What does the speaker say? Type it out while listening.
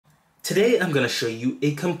Today I'm going to show you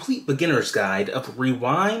a complete beginner's guide of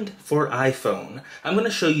Rewind for iPhone. I'm going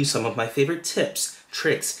to show you some of my favorite tips,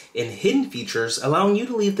 tricks, and hidden features allowing you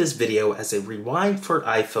to leave this video as a Rewind for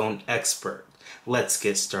iPhone expert. Let's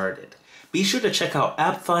get started. Be sure to check out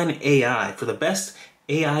AppFind AI for the best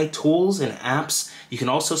AI tools and apps. You can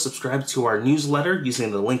also subscribe to our newsletter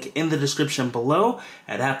using the link in the description below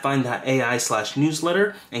at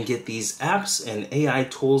appfind.ai/newsletter and get these apps and AI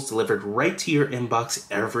tools delivered right to your inbox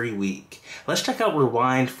every week. Let's check out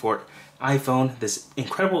Rewind for iPhone. This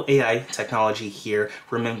incredible AI technology here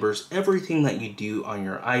remembers everything that you do on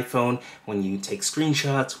your iPhone when you take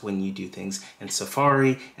screenshots, when you do things in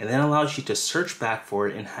Safari, and then allows you to search back for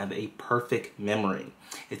it and have a perfect memory.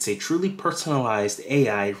 It's a truly personalized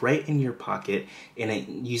AI right in your pocket, and it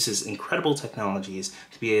uses incredible technologies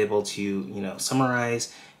to be able to,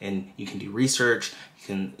 summarize, and you can do research, you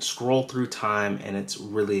can scroll through time, and it's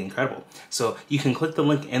really incredible. So you can click the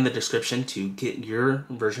link in the description to get your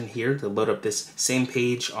version here to load up this same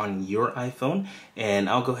page on your iPhone, and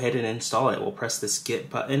I'll go ahead and install it. We'll press this Get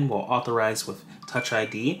button, we'll authorize with Touch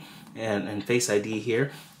ID and Face ID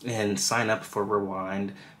here, and sign up for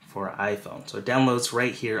Rewind for iPhone. So it downloads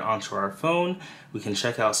right here onto our phone. We can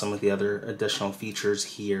check out some of the other additional features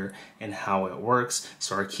here and how it works.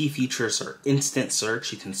 So our key features are instant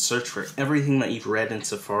search. You can search for everything that you've read in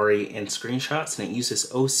Safari in screenshots, and it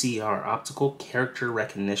uses OCR, optical character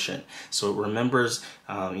recognition. So it remembers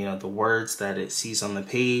the words that it sees on the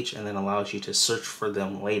page and then allows you to search for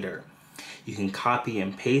them later. You can copy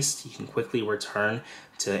and paste. You can quickly return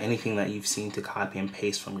to anything that you've seen to copy and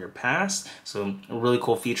paste from your past. So a really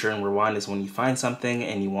cool feature in Rewind is when you find something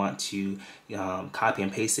and you want to copy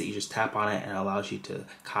and paste it, you just tap on it and it allows you to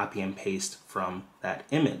copy and paste from that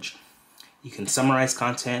image. You can summarize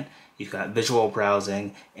content. You've got visual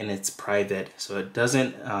browsing, and it's private, so it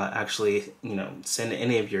doesn't actually send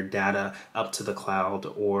any of your data up to the cloud,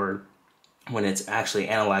 or when it's actually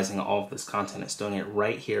analyzing all of this content, it's doing it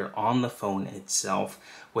right here on the phone itself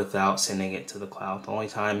without sending it to the cloud. The only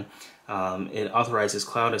time it authorizes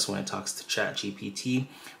cloud is when it talks to ChatGPT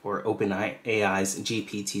or OpenAI's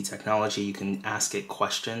GPT technology. You can ask it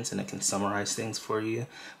questions and it can summarize things for you,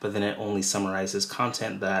 but then it only summarizes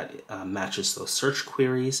content that matches those search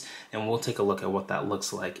queries, and we'll take a look at what that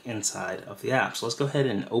looks like inside of the app. So let's go ahead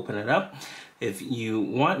and open it up. If you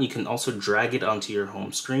want, you can also drag it onto your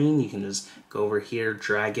home screen. You can just go over here,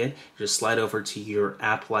 drag it, just slide over to your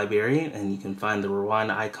app library, and you can find the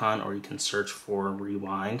Rewind icon, or you can search for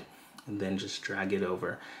Rewind and then just drag it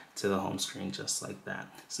over to the home screen just like that.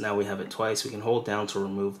 So now we have it twice. We can hold down to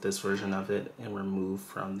remove this version of it and remove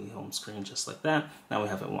from the home screen just like that. Now we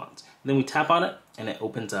have it once. Then we tap on it and it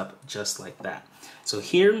opens up just like that. So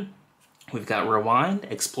here we've got Rewind,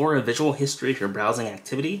 explore a visual history of your browsing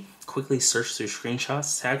activity, quickly search through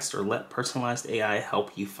screenshots, text, or let personalized AI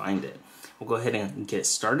help you find it. We'll go ahead and get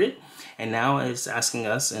started. And now it's asking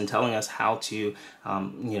us and telling us how to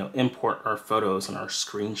import our photos and our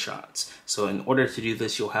screenshots. So in order to do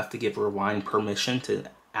this, you'll have to give Rewind permission to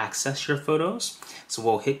access your photos. So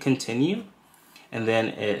we'll hit continue. And then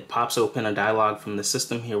it pops open a dialog from the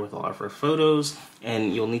system here with all of our photos,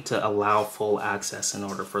 and you'll need to allow full access in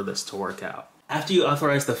order for this to work out. After you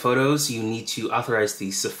authorize the photos, you need to authorize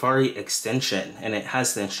the Safari extension, and it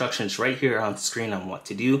has the instructions right here on screen on what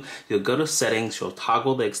to do. You'll go to settings, you'll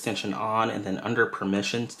toggle the extension on, and then under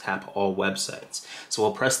permissions, tap all websites. So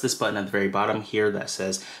we'll press this button at the very bottom here that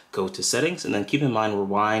says go to settings, and then keep in mind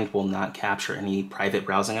Rewind will not capture any private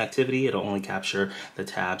browsing activity. It'll only capture the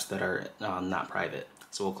tabs that are not private.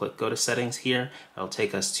 So we'll click go to settings here. It'll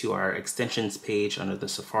take us to our extensions page under the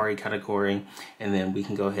Safari category, and then we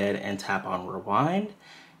can go ahead and tap on Rewind,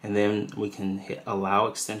 and then we can hit allow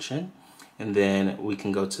extension, and then we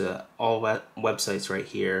can go to all websites right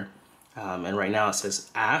here. And right now it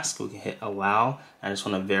says ask. We can hit allow. I just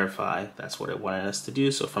want to verify that's what it wanted us to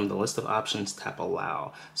do. So from the list of options, tap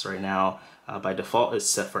allow. So right now by default it's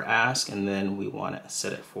set for ask, and then we want to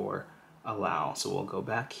set it for allow. So we'll go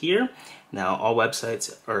back here. Now all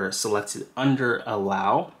websites are selected under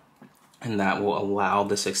allow, and that will allow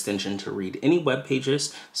this extension to read any web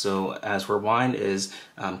pages. So as Rewind is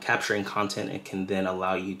capturing content, it can then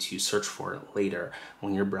allow you to search for it later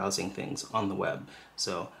when you're browsing things on the web.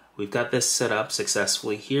 So we've got this set up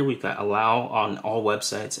successfully here. We've got allow on all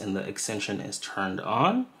websites, and the extension is turned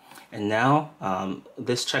on. And now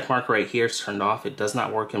this check mark right here is turned off. It does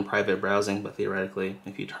not work in private browsing, but theoretically,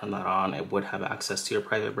 if you turn that on, it would have access to your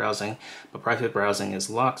private browsing. But private browsing is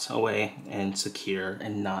locked away and secure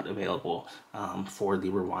and not available for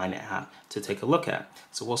the Rewind app to take a look at.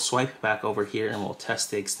 So we'll swipe back over here and we'll test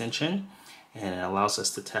the extension. and it allows us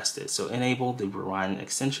to test it. So enable the rewind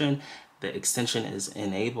extension. The extension is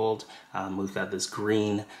enabled. We've got this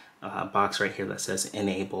green box right here that says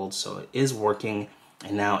enabled, so it is working.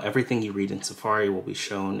 And now everything you read in Safari will be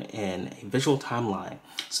shown in a visual timeline.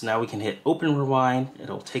 So now we can hit open rewind.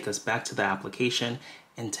 It'll take us back to the application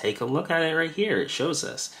and take a look at it right here. It shows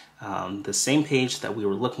us the same page that we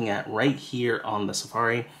were looking at right here on the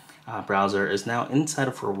Safari browser is now inside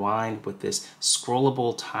of Rewind with this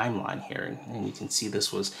scrollable timeline here. And you can see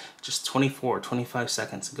this was just 25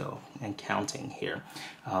 seconds ago and counting here.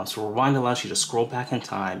 So Rewind allows you to scroll back in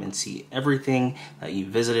time and see everything that you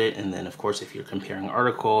visited. And then of course, if you're comparing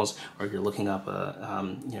articles or you're looking up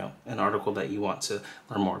an article that you want to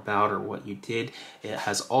learn more about or what you did, it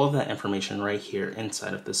has all of that information right here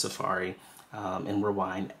inside of the Safari and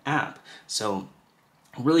Rewind app. So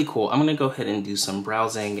really cool. I'm going to go ahead and do some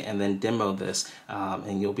browsing and then demo this,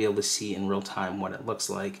 and you'll be able to see in real time what it looks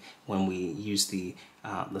like when we use the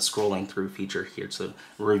scrolling through feature here to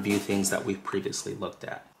review things that we've previously looked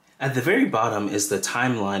at. At the very bottom is the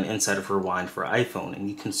timeline inside of Rewind for iPhone, and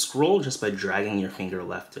you can scroll just by dragging your finger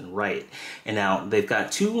left and right. And now they've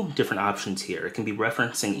got two different options here. It can be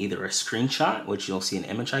referencing either a screenshot, which you'll see an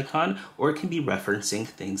image icon, or it can be referencing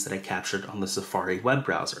things that I captured on the Safari web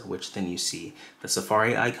browser, which then you see the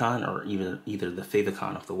Safari icon or either the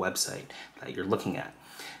favicon of the website that you're looking at.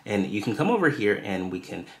 And you can come over here and we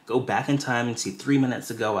can go back in time and see 3 minutes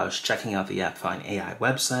ago I was checking out the AppFind AI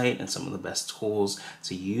website and some of the best tools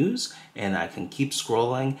to use, and I can keep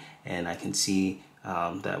scrolling and I can see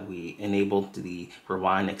that we enabled the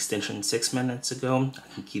rewind extension 6 minutes ago.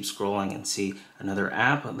 I can keep scrolling and see another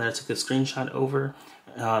app that I took a screenshot over,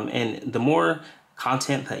 and the more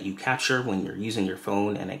content that you capture when you're using your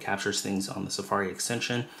phone and it captures things on the Safari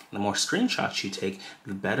extension, the more screenshots you take,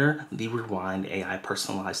 the better the Rewind AI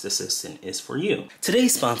personalized assistant is for you.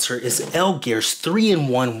 Today's sponsor is Gear's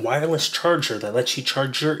 3-in-1 wireless charger that lets you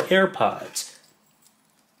charge your AirPods,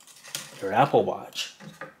 your Apple Watch,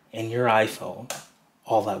 and your iPhone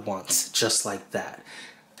all at once, just like that.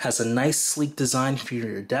 Has a nice sleek design for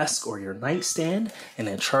your desk or your nightstand, and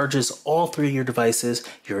it charges all three of your devices,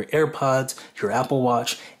 your AirPods, your Apple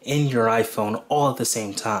Watch, and your iPhone all at the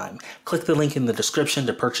same time. Click the link in the description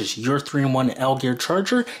to purchase your 3-in-1 Gear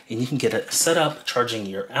charger, and you can get it set up charging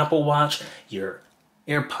your Apple Watch, your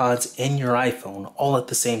AirPods, and your iPhone all at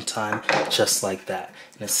the same time, just like that.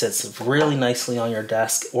 And it sits really nicely on your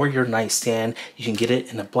desk or your nightstand. You can get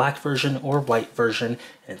it in a black version or white version,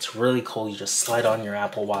 and it's really cool. You just slide on your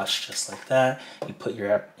Apple Watch just like that. You put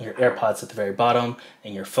your AirPods at the very bottom,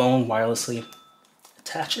 and your phone wirelessly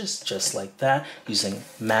attaches just like that using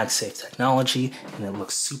MagSafe technology, and it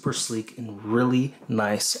looks super sleek and really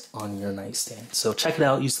nice on your nightstand. So check it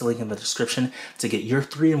out. Use the link in the description to get your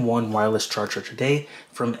 3-in-1 wireless charger today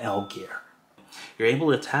from Gear. You're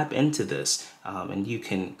able to tap into this and you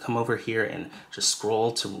can come over here and just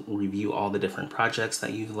scroll to review all the different projects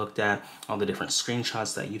that you've looked at, all the different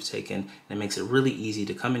screenshots that you've taken. And it makes it really easy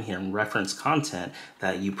to come in here and reference content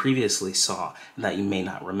that you previously saw that you may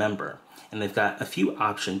not remember. And they've got a few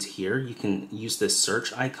options here. You can use this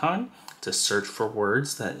search icon to search for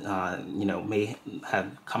words that may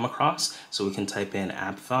have come across. So we can type in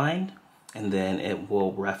AppFind, and then it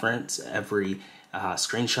will reference every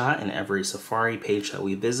screenshot and every Safari page that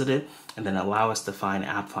we visited, and then allow us to find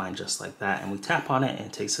AppFind just like that. And we tap on it and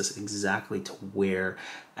it takes us exactly to where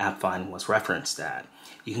AppFind was referenced at.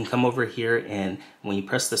 You can come over here, and when you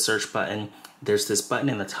press the search button, there's this button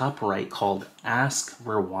in the top right called Ask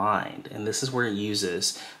Rewind, and this is where it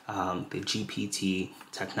uses the GPT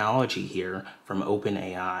technology here from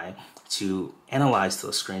OpenAI to analyze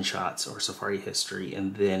those screenshots or Safari history,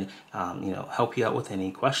 and then help you out with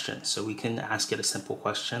any questions. So we can ask it a simple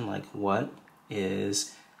question like, what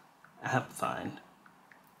is AppFind?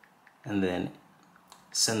 And then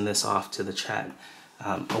send this off to the chat.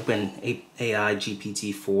 OpenAI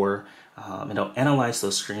GPT-4, it'll analyze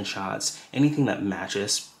those screenshots, anything that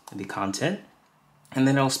matches the content, and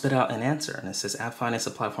then it'll spit out an answer. And it says AppFind is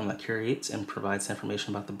a platform that curates and provides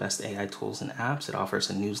information about the best AI tools and apps. It offers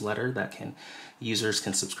a newsletter that users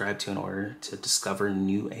can subscribe to in order to discover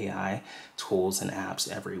new AI tools and apps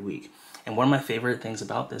every week. And one of my favorite things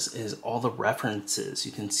about this is all the references.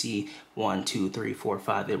 You can see 1, 2, 3, 4,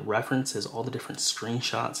 5. It references all the different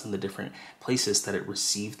screenshots and the different places that it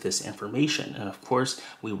received this information. And of course,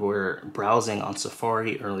 we were browsing on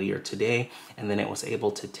Safari earlier today, and then it was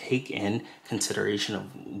able to take in consideration of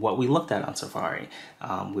what we looked at on Safari.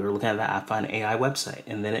 We were looking at the AppFind AI website,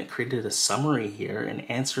 and then it created a summary here and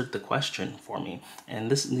answered the question for me.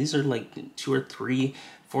 And these are like 2 or 3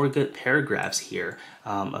 4 good paragraphs here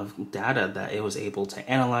of data that it was able to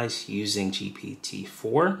analyze using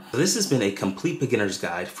GPT-4. So this has been a complete beginner's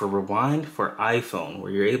guide for Rewind for iPhone,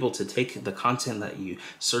 where you're able to take the content that you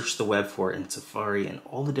search the web for in Safari and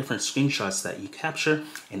all the different screenshots that you capture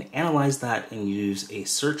and analyze that and use a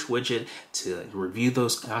search widget to review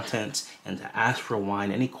those contents and to ask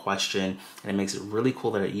Rewind any question. And it makes it really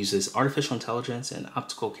cool that it uses artificial intelligence and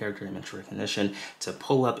optical character image recognition to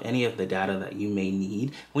pull up any of the data that you may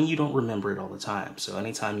need when you don't remember it all the time. So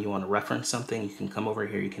anytime you want to reference something, you can come over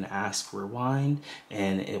here, you can ask Rewind,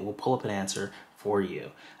 and it will pull up an answer for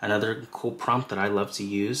you. Another cool prompt that I love to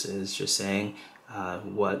use is just saying,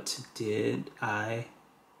 what did I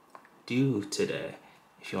do today?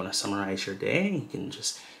 If you want to summarize your day, you can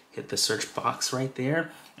just hit the search box right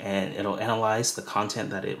there, and it'll analyze the content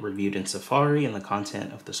that it reviewed in Safari and the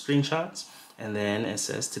content of the screenshots. And then it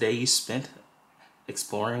says, today you spent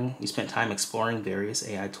time exploring various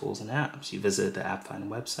AI tools and apps. You visited the AppFind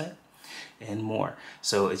website and more.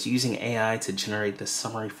 So it's using AI to generate this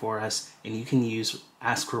summary for us, and you can use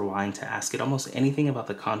Ask Rewind to ask it almost anything about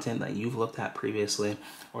the content that you've looked at previously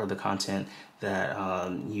or the content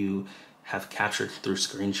that you have captured through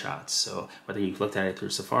screenshots. So whether you've looked at it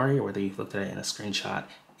through Safari or whether you've looked at it in a screenshot,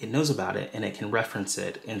 it knows about it and it can reference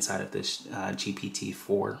it inside of this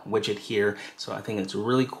GPT-4 widget here. So I think it's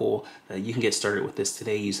really cool that you can get started with this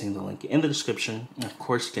today using the link in the description. And of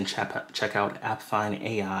course, you can check out AppFind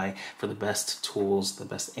AI for the best tools, the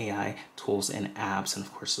best AI tools and apps, and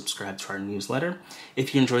of course, subscribe to our newsletter.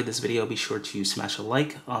 If you enjoyed this video, be sure to smash a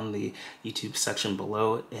like on the YouTube section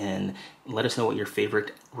below and let us know what your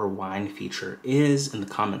favorite Rewind feature is in the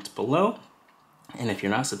comments below. And if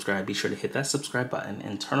you're not subscribed, be sure to hit that subscribe button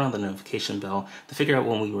and turn on the notification bell to figure out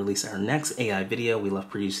when we release our next AI video. We love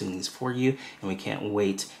producing these for you, and we can't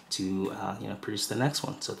wait to produce the next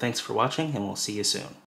one. So thanks for watching, and we'll see you soon.